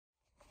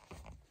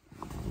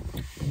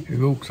Hey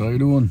folks, how you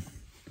doing?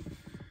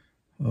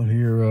 Out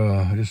here,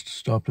 I just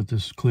stopped at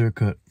this clear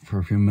cut for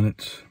a few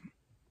minutes.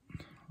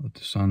 Let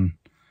the sun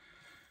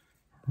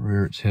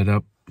rear its head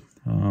up.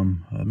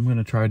 I'm going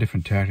to try a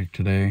different tactic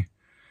today.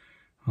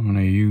 I'm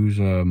going to use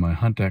my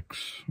HuntX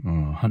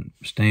Hunt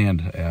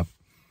Stand app,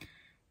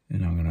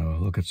 and I'm going to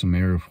look at some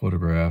aerial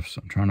photographs.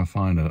 I'm trying to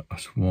find a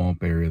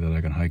swamp area that I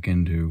can hike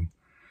into,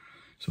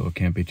 so it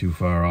can't be too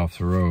far off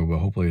the road, but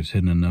hopefully it's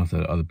hidden enough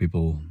that other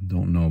people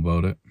don't know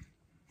about it.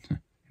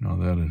 You know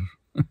how that is.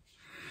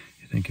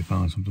 You think you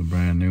found something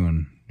brand new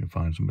and you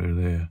find somebody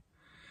there.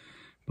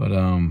 But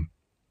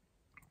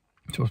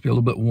it's supposed to be a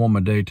little bit warmer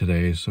day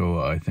today, so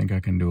I think I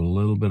can do a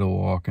little bit of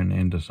walking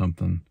into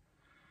something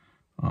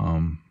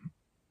and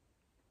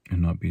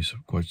not be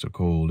quite so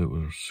cold. It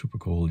was super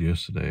cold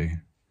yesterday.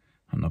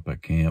 I'm up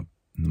at camp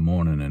in the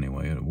morning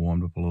anyway. It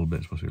warmed up a little bit.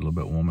 It's supposed to be a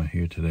little bit warmer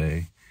here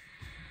today.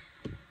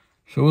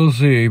 So we'll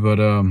see, but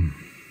I'm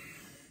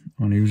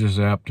going to use this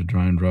app to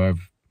try and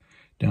drive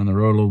down the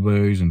road a little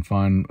ways and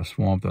find a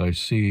swamp that I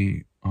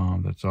see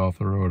that's off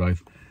the road. I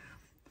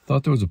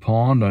thought there was a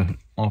pond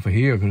off of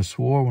here. I could have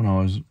swore when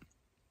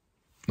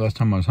last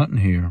time I was hunting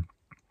here,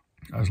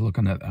 I was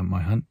looking at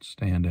my Hunt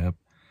Stand app,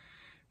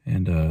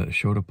 and it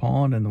showed a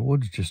pond in the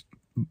woods just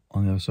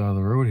on the other side of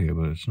the road here,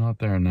 but it's not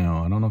there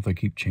now. I don't know if they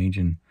keep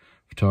changing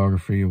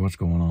photography or what's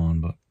going on,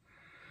 but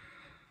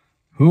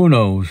who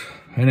knows.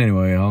 And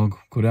anyway, I'll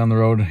go down the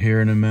road here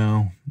in a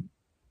mile.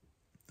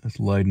 It's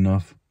light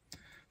enough.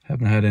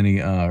 Haven't had any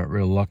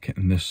real luck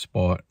in this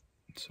spot,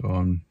 so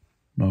I'm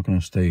not going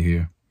to stay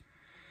here.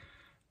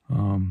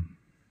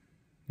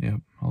 Yep,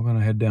 I'm going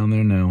to head down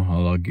there now.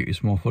 I'll get you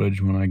some more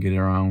footage when I get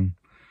around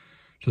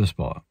to the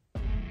spot.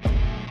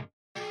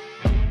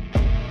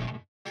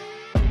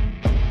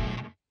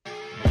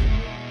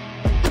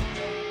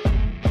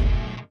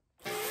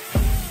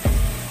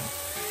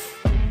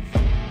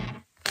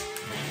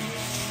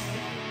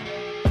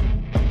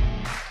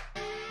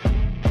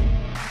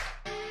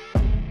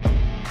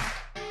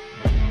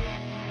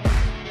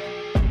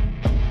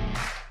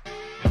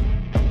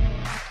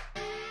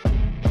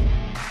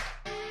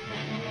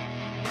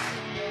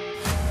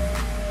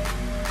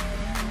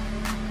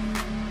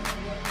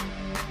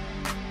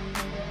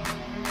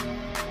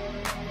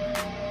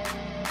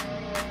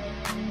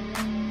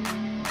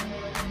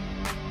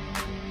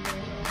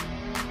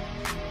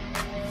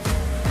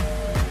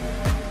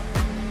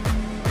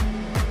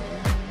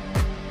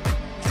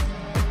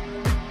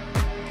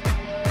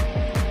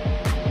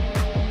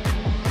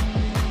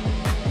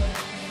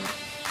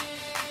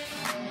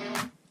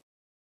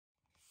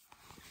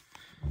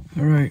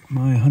 Alright,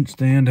 my Hunt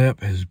Stand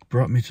app has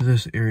brought me to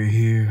this area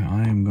here.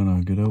 I am going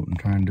to get out and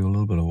try and do a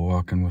little bit of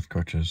walking with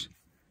crutches.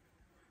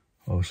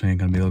 Obviously ain't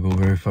going to be able to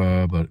go very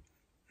far, but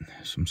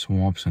there's some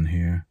swamps in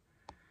here.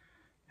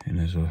 And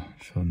there's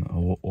an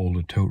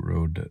older tote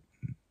road that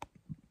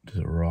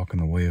there's a rock in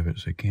the way of it,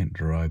 so you can't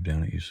drive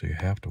down it, so you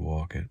have to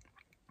walk it.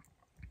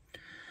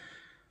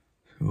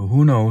 So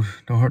who knows?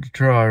 Don't hurt to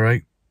try,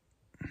 right?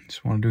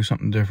 Just want to do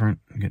something different.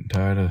 I'm getting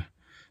tired of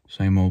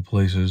same old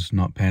places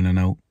not panning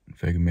out.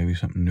 Figure maybe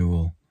something new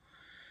will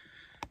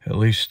at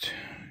least,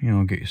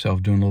 get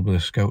yourself doing a little bit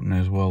of scouting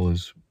as well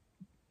as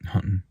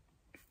hunting.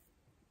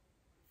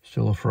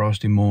 Still a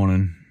frosty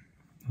morning.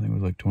 I think it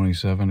was like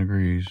 27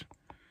 degrees.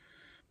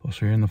 Plus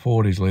we're in the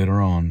 40s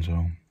later on,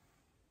 so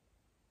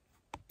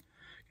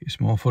get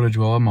some more footage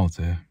while I'm out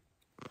there.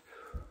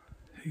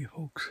 Hey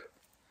folks,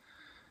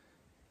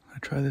 I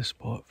try this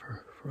spot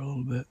for a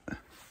little bit.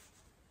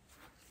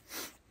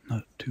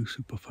 Not too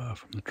super far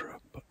from the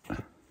truck, but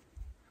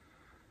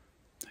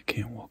I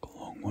can't walk a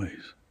long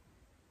ways.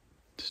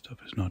 This stuff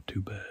is not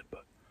too bad,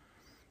 but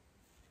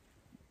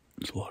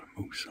there's a lot of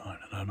moose sign,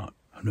 and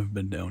I've never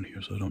been down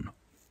here, so I don't know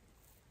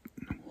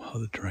how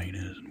the terrain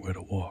is and where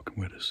to walk and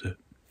where to sit.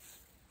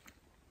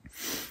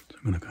 So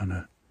I'm gonna kind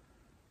of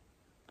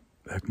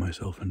back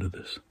myself into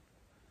this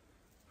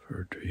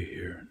fir tree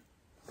here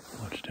and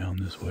watch down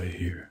this way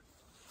here.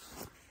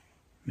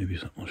 Maybe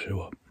something will show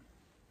up.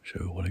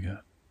 Show you what I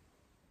got.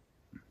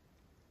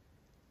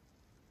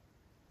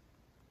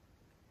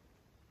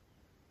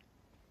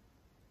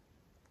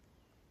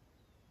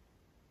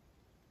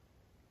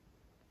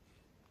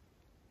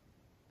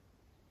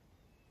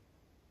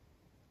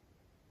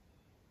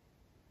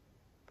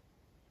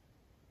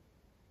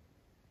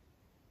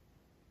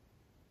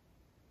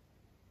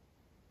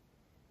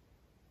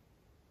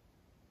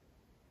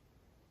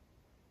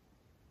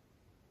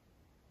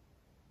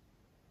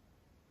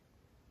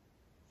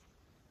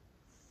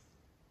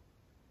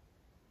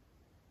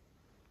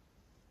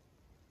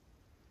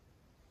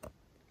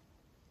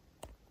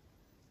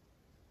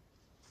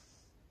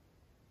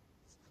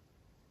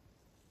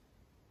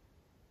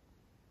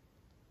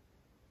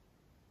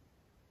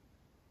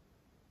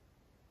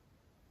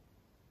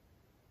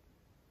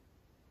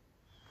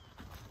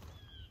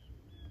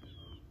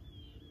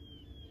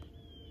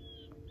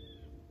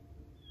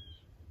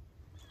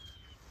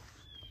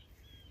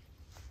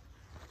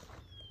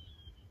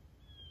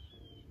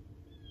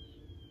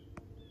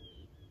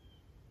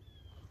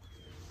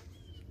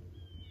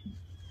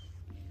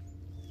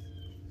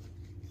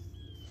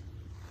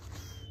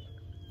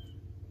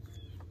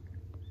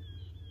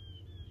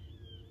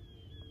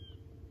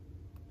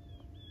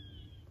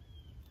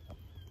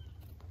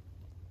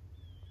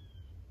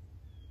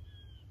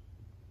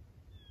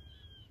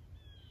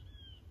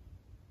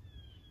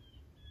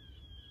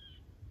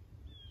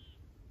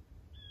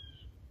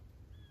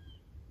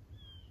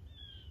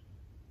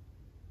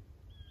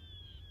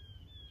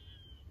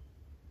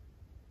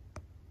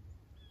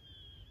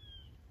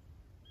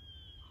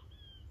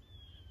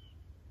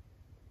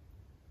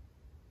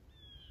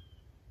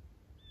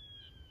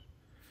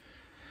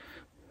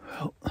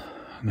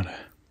 I'm gonna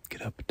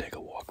get up and take a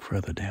walk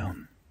further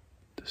down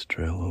this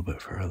trail a little bit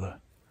further.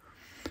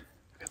 I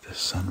got this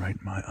sun right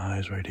in my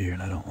eyes right here,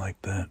 and I don't like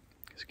that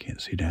because you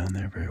can't see down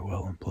there very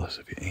well. And plus,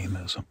 if you aim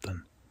at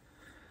something,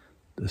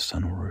 the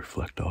sun will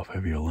reflect off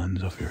of your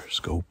lens, off your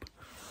scope,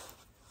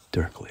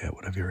 directly at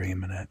whatever you're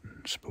aiming at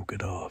and spook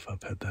it off.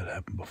 I've had that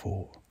happen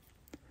before.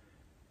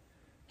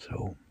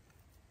 So,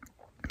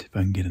 if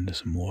I can get into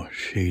some more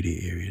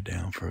shady area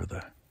down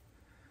further.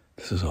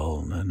 This is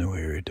all a new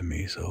area to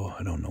me, so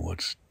I don't know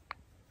what's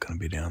gonna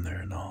be down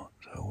there or not.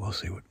 So we'll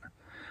see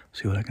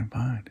what I can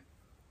find.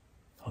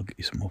 I'll get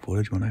you some more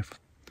footage when I've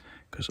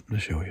got something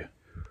to show you.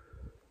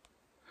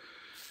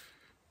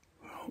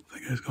 Well, I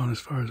think I've gone as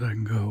far as I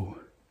can go.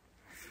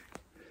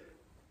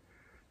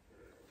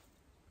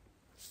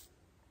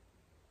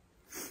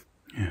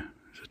 Yeah,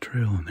 there's a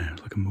trail in there.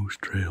 It's like a moose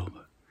trail,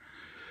 but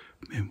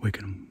maybe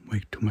making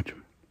way too much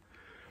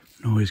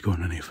noise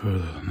going any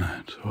further than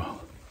that,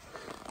 so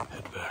I'll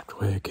head back the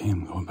way I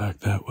came, going back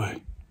that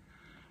way,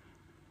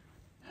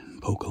 and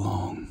poke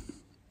along.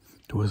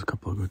 There was a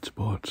couple of good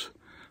spots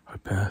I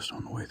passed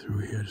on the way through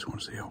here. I just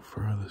want to see how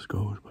far this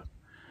goes, but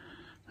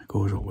it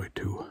goes all the way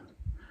to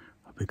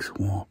a big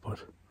swamp, but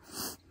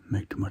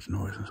make too much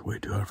noise and it's way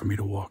too hard for me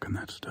to walk in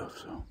that stuff,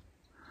 so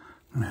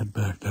I'm gonna head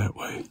back that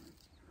way.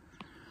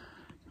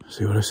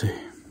 See what I see.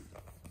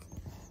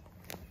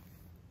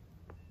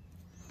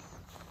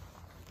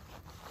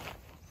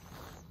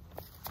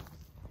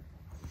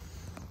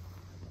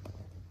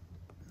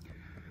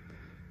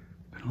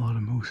 Been a lot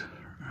of moose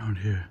around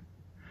here.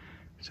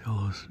 See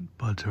all those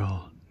buds are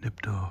all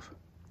nipped off.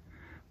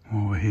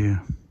 Over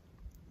here.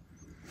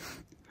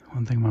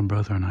 One thing my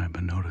brother and I have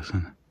been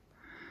noticing,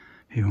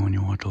 even when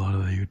you watch a lot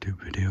of the YouTube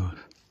videos,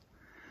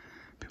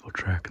 people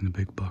tracking the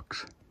big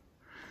bucks,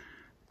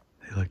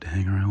 they like to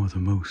hang around with a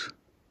moose.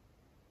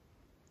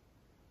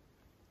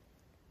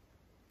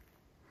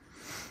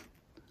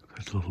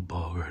 There's a little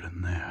bog right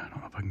in there. I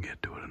don't know if I can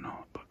get to it or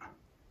not, but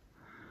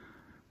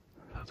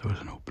I thought there was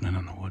an opening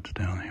in the woods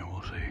down here.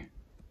 We'll see.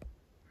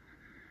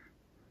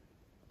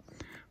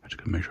 I just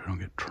gotta make sure I don't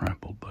get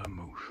trampled by a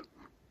moose.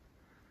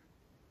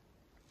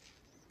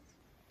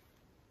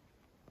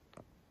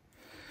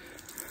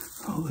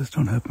 Well, this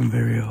don't happen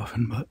very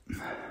often, but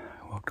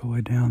I walked all the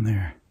way down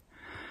there,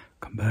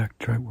 come back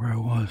to right where I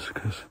was,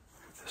 because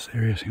this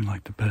area seemed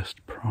like the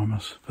best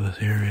promise for this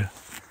area.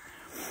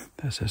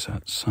 That's just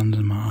that sun's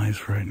in my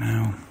eyes right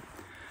now.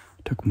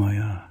 I took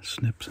my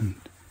snips and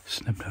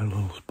snipped out a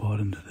little spot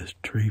into this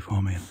tree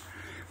for me and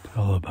put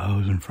all the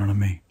boughs in front of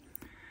me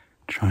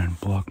to try and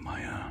block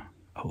my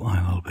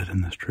outline a little bit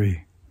in this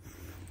tree.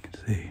 You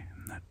can see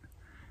that.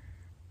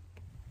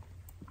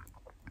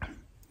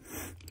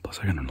 Plus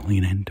I can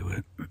lean into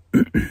it,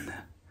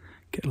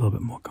 get a little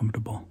bit more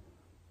comfortable.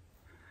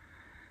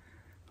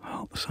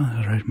 Well, the sun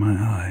is right in my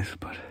eyes,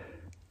 but it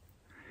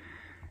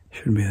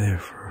shouldn't be there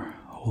for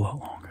a whole lot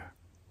longer.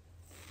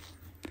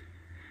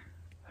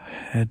 I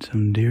had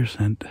some deer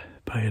scent,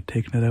 but I had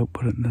taken it out,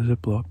 put it in a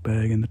Ziploc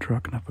bag in the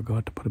truck, and I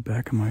forgot to put it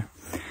back in my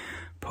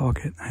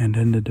pocket. I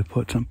intended to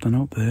put something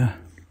out there,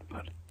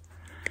 but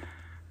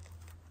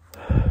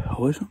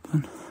always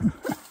something.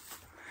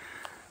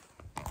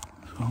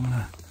 So I'm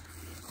gonna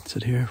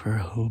sit here for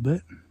a little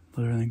bit,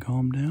 let everything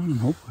calm down, and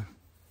hopefully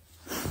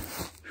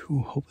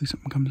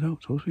something comes out.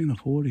 It's supposed to be in the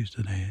 40s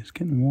today. It's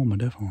getting warmer,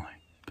 definitely,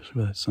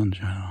 especially with that sun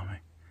shining on me.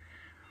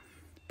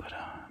 But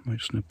I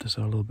might snip this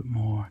out a little bit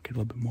more, get a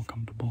little bit more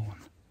comfortable,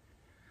 and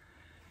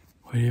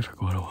wait here for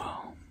quite a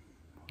while.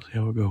 We'll see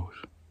how it goes.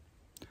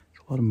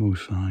 There's a lot of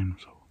moose sign,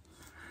 so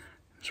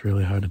it's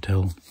really hard to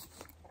tell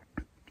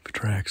for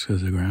tracks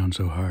because the ground's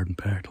so hard and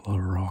packed, a lot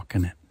of rock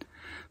in it,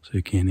 so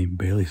you can't even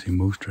barely see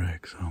moose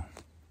tracks. So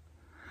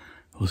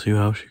we'll see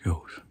how she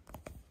goes.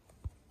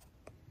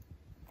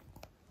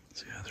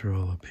 See, I threw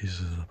all the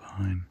pieces of the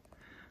pine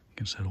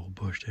against that old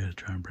bush there to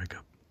try and break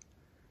up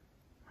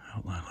my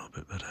outline a little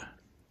bit better.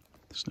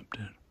 Snipped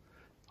it,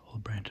 all the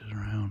branches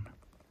around.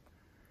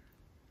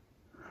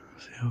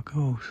 See how it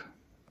goes.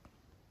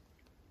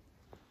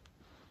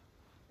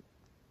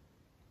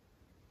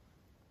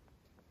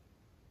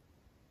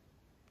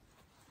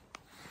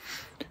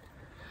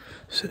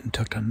 Sitting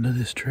tucked under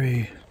this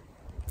tree,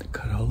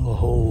 cut a little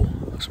hole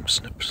with some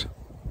snips.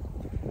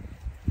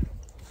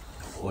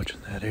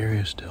 Watching that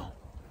area still.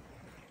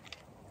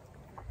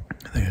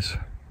 I think it's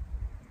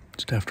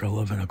just after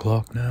 11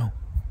 o'clock now.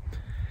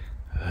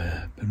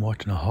 I've been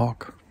watching a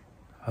hawk.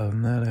 Other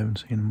than that, I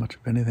haven't seen much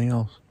of anything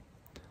else.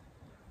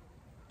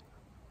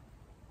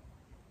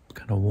 It's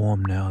kind of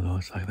warm now,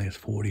 though. I think it's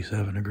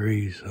 47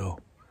 degrees, so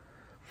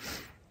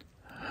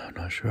I'm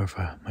not sure if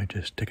I might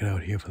just stick it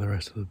out here for the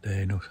rest of the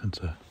day. No sense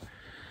of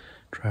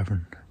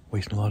driving,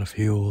 wasting a lot of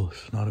fuel.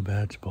 It's not a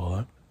bad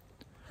spot,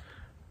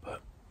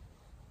 but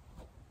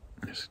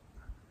it's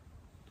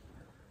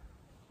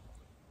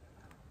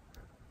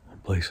one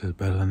place is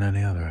better than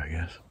any other, I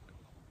guess.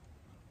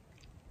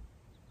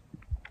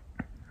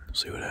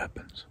 See what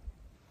happens.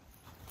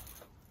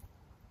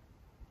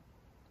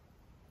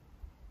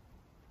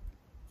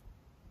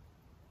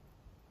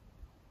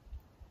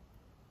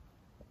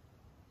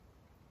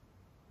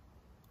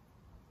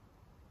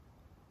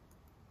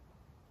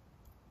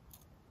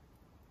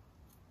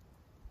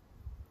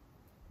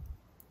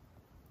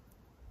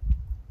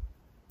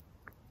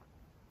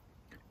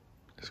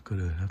 Just good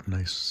to have a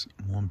nice,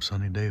 warm,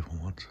 sunny day for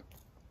once.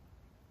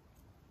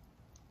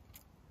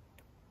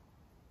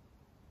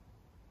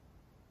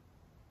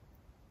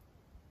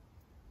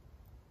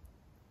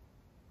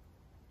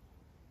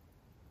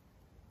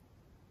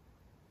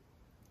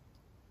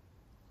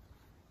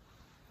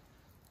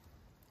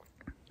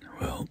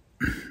 Well,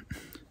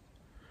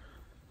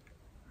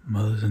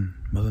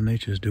 Mother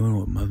Nature's doing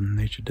what Mother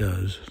Nature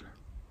does.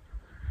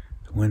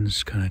 The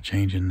wind's kind of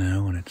changing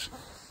now, and it's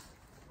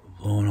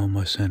blowing all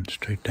my scent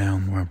straight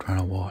down where I'm trying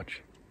to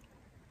watch.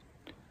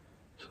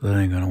 So that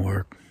ain't gonna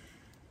work.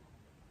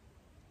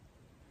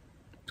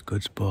 It's a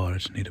good spot. I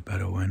just need a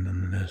better wind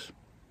than this.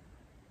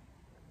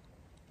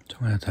 So I'm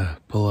gonna have to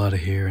pull out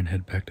of here and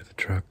head back to the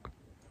truck.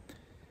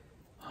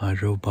 I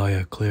drove by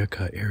a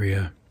clear-cut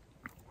area.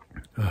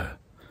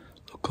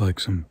 Looked like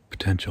some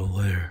potential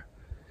there.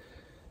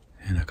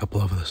 And a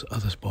couple of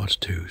other spots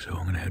too. So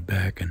I'm gonna head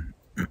back and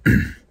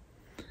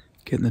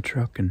get in the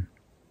truck and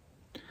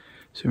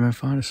see if I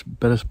find a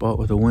better spot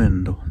with the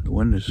wind. The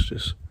wind is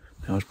just,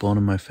 now it's blowing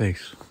in my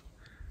face.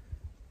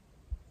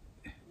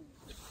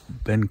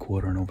 It's been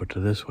quartering over to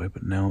this way,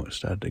 but now it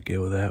started to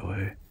go that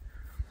way.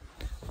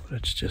 But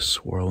it's just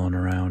swirling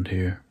around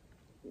here.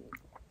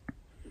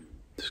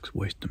 Just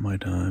wasting my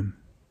time.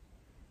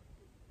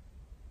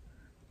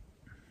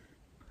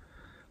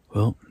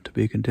 Well, to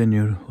be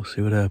continued. We'll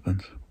see what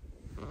happens.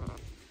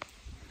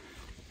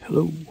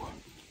 Hello.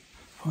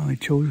 Finally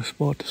chose a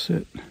spot to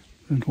sit.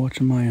 Been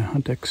watching my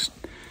Huntex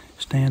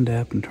stand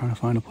app and trying to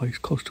find a place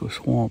close to a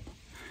swamp.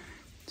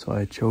 So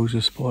I chose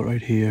this spot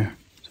right here.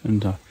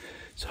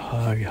 It's a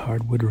high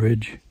hardwood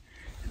ridge.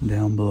 And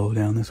down below,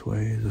 down this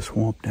way, is a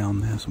swamp down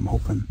there. So I'm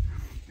hoping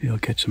maybe I'll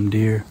catch some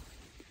deer.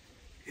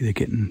 Either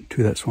getting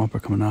to that swamp or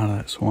coming out of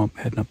that swamp,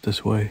 heading up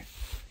this way.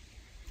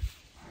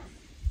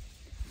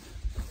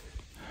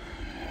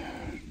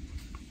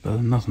 Better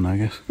than nothing, I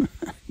guess.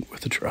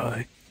 Worth a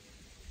try.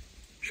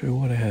 Show you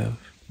what I have.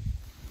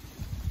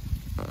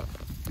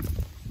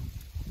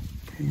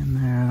 Okay, in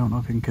there, I don't know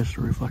if you can catch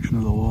the reflection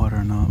of the water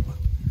or not, but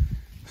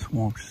the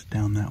swamp's just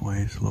down that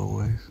way, slow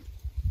ways.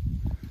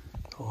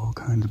 There's all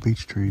kinds of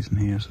beech trees in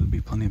here, so there'll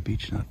be plenty of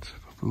beech nuts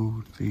for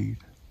food, feed.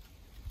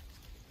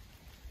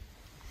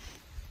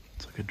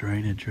 It's like a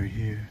drainage right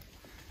here.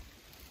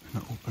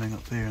 And an opening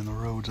up there, and the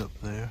road's up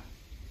there.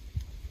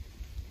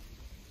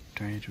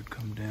 Drainage would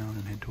come down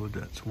and head toward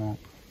that swamp.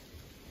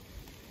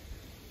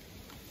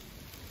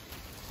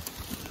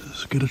 There's a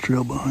skidder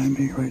trail behind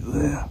me right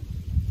there.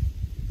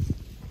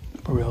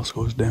 Probably else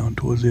goes down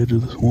towards the edge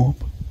of the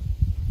swamp.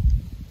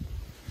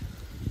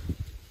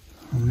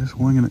 I'm just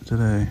winging it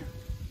today.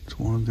 Just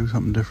want to do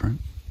something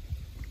different.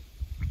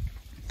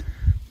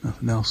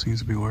 Nothing else seems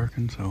to be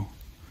working, so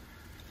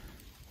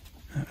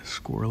that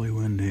squirrely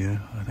wind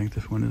here. I think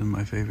this wind is in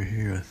my favor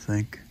here, I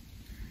think.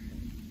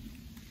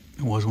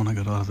 It was when I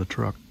got out of the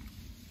truck.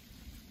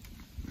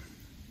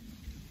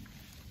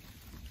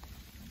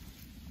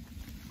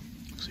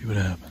 See what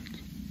happens.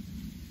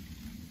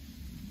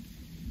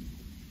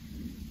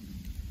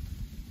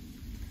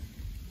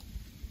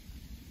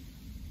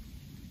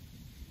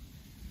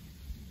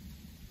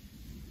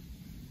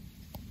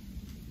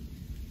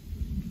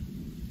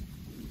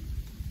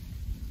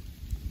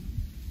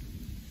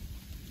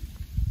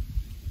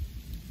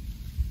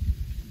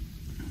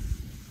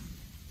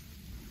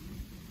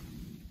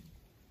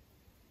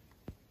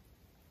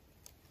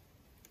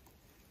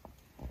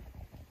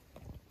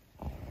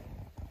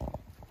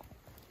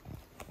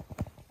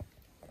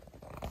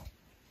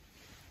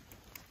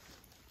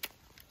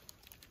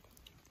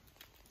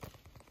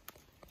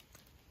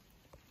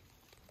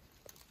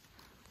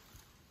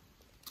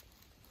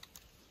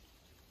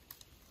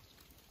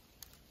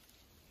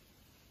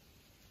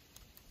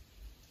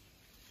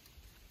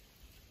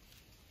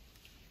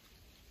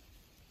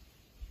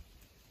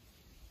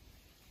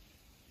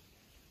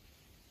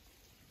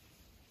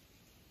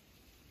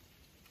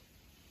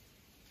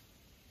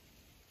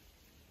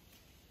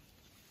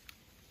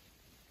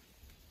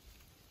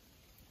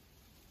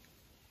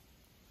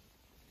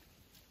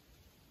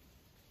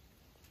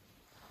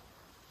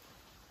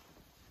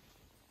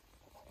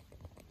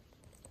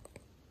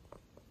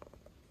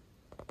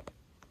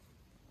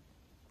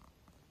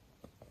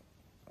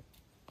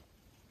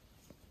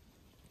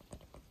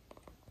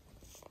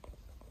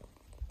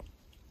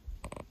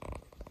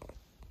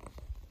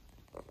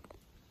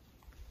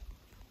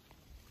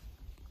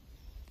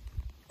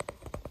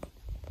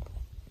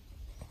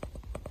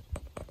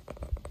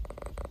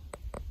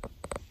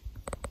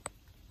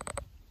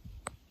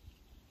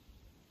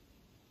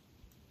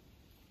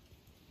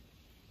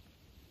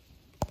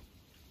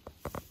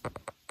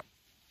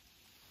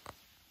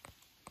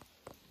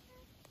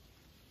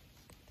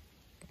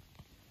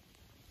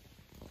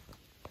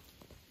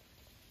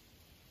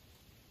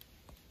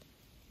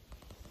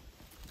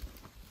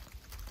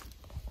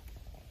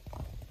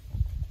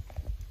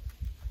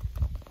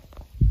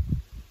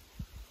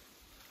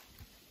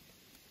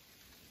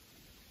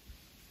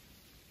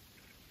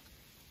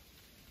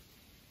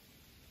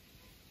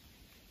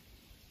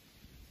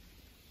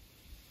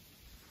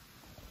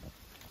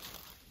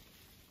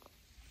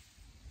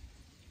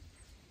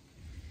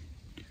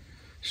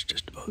 It's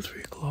just about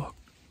 3 o'clock.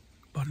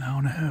 About an hour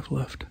and a half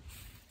left.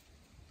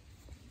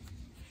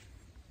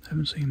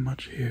 Haven't seen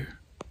much here.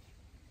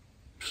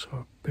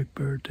 Saw a big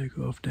bird take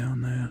off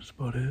down there. That's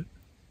about it.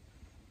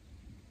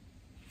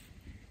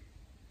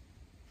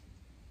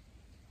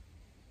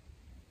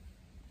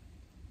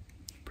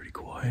 Pretty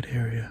quiet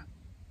area.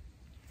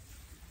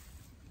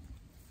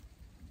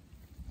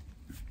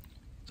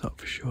 Thought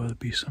for sure there'd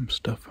be some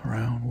stuff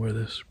around where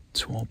this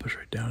swamp is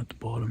right down at the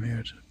bottom here.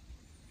 It's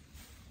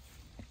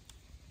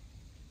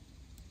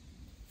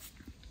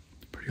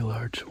a pretty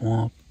large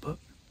swamp, but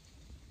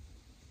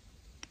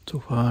so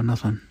far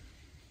nothing.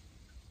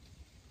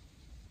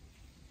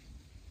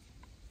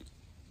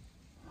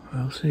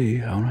 We'll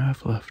see. Hour and a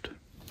half left.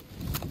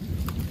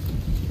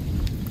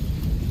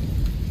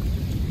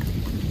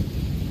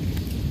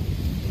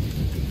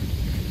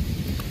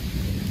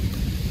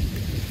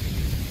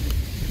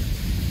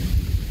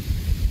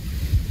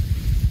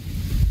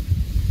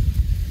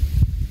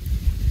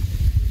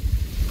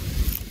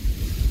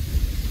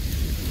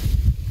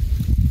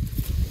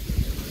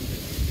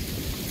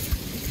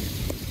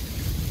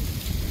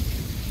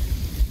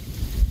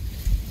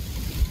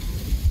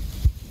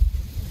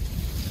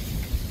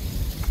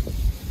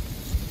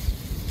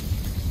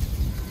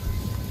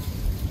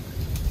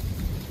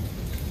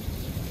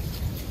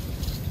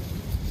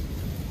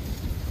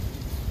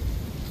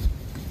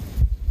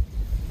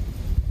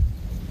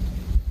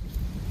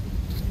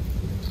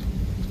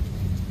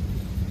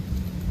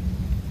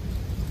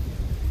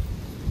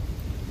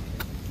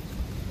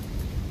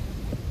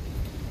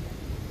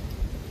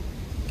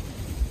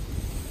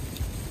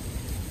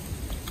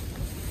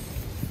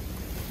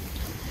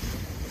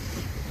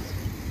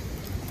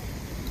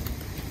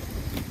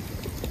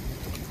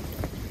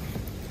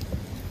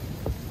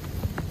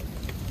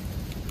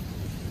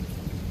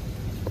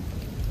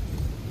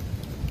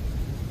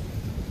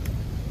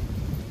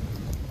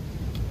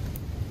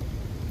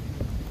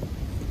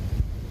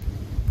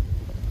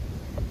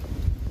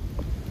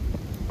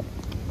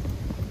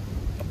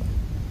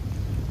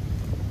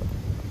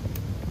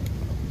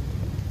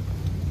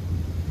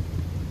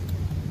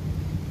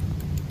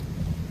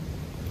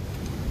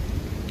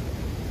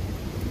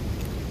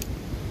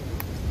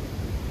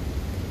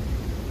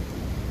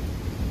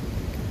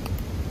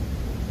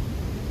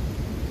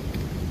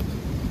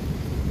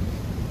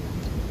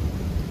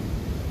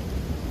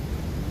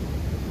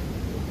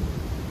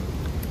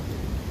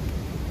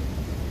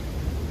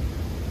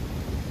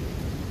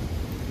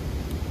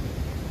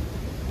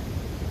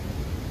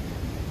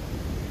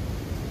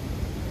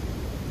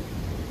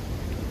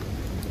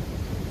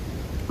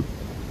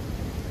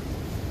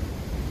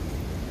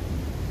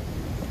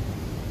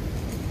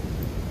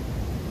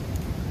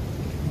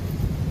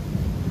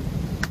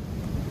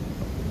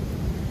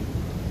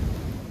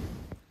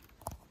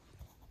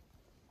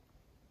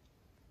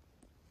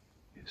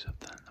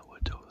 Something in the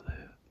woods over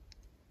there.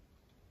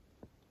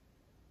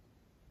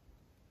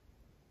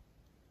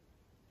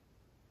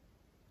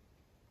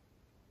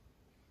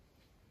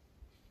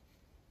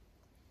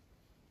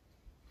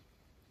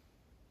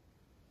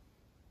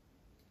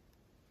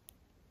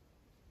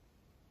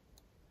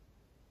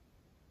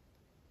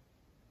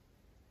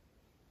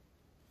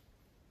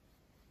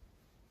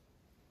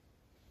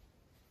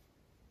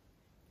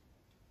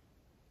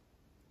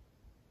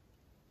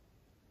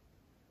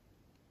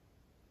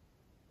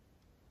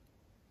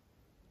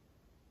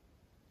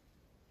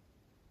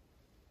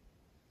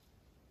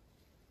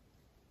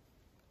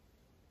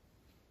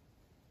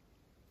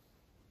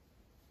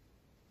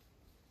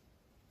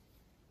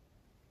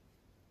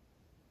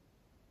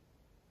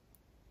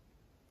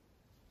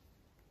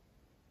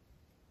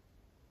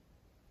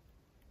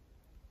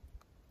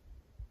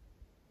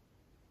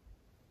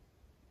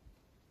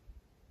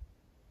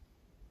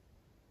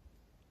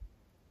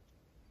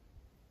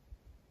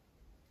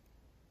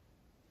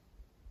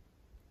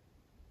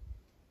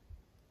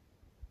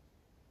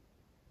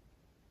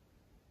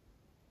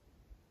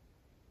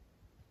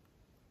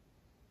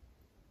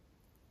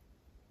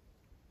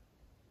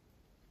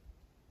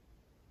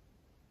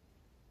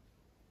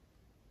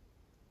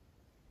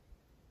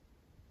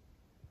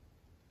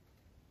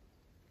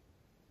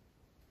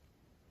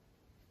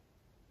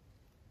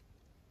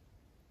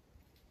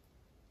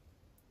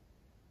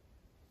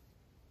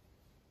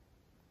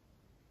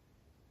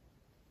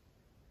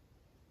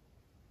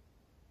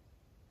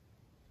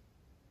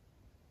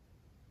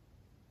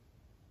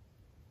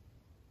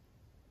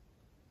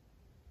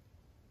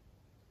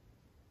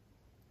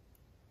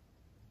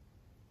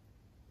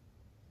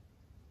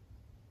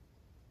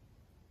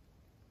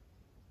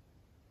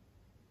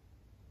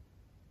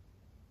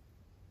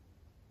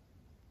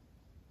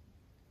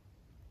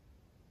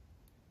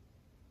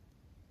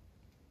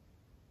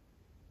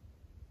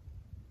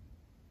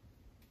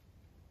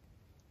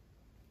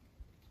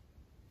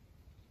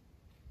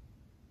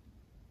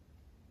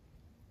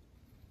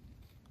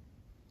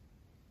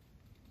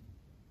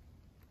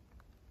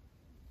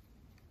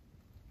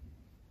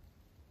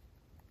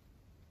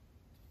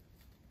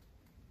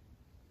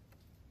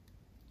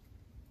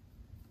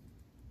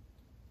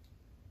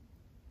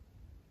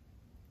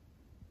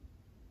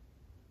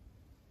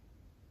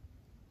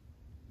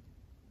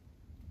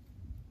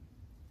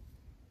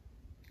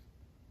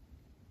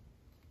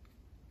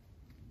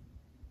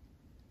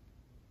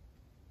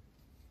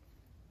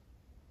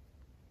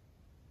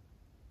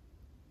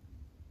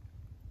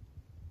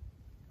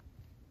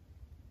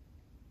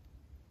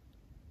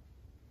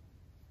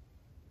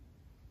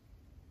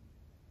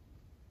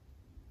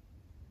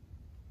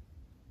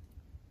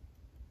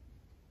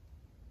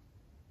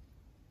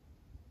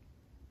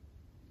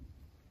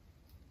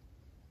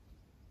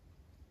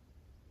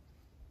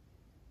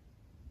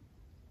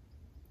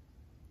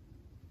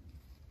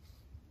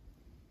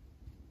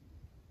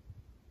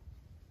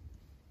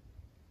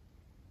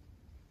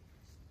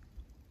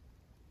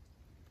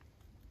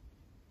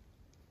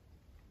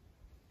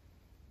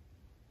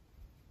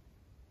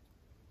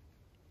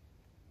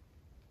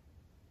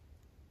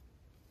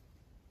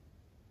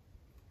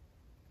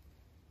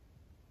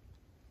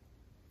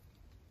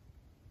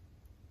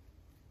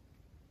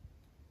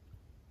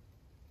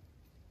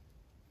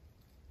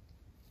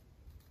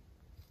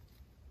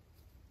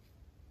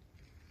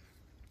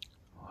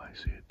 I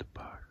see it, the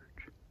partridge.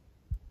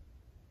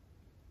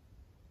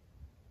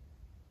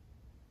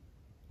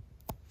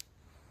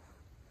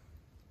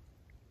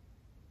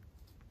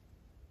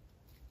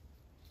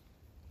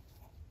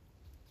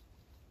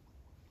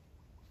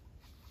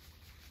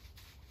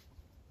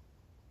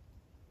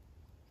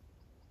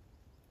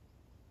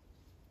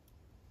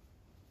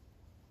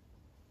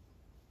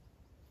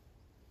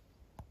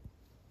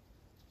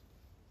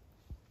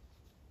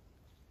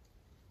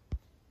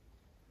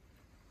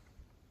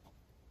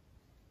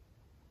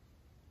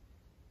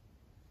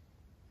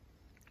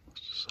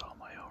 Saw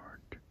my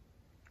orange.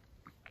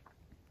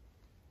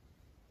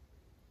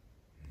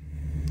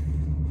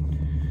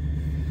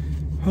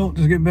 Well,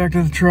 just getting back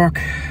to the truck.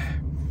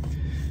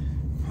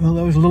 Well,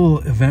 that was a little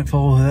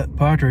eventful, that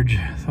partridge.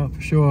 I thought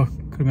for sure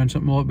could have been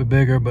something a little bit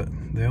bigger, but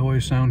they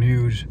always sound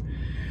huge.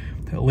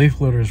 That leaf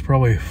litter is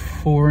probably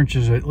 4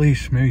 inches at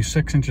least, maybe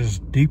 6 inches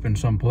deep in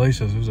some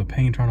places. It was a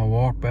pain trying to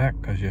walk back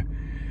because you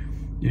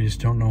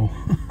just don't know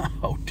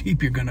how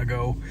deep you're gonna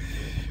go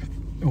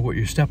or what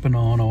you're stepping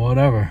on or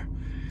whatever.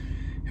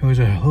 It was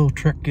a little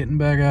trick getting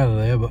back out of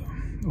there, but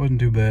it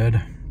wasn't too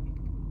bad.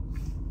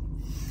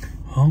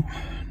 Well,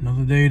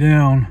 another day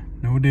down,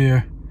 no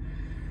deer.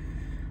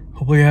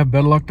 Hopefully I have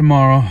better luck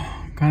tomorrow.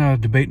 Kind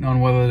of debating on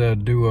whether to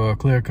do a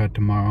clear cut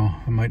tomorrow.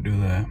 I might do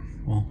that.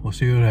 Well, we'll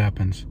see what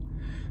happens.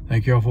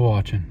 Thank you all for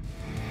watching.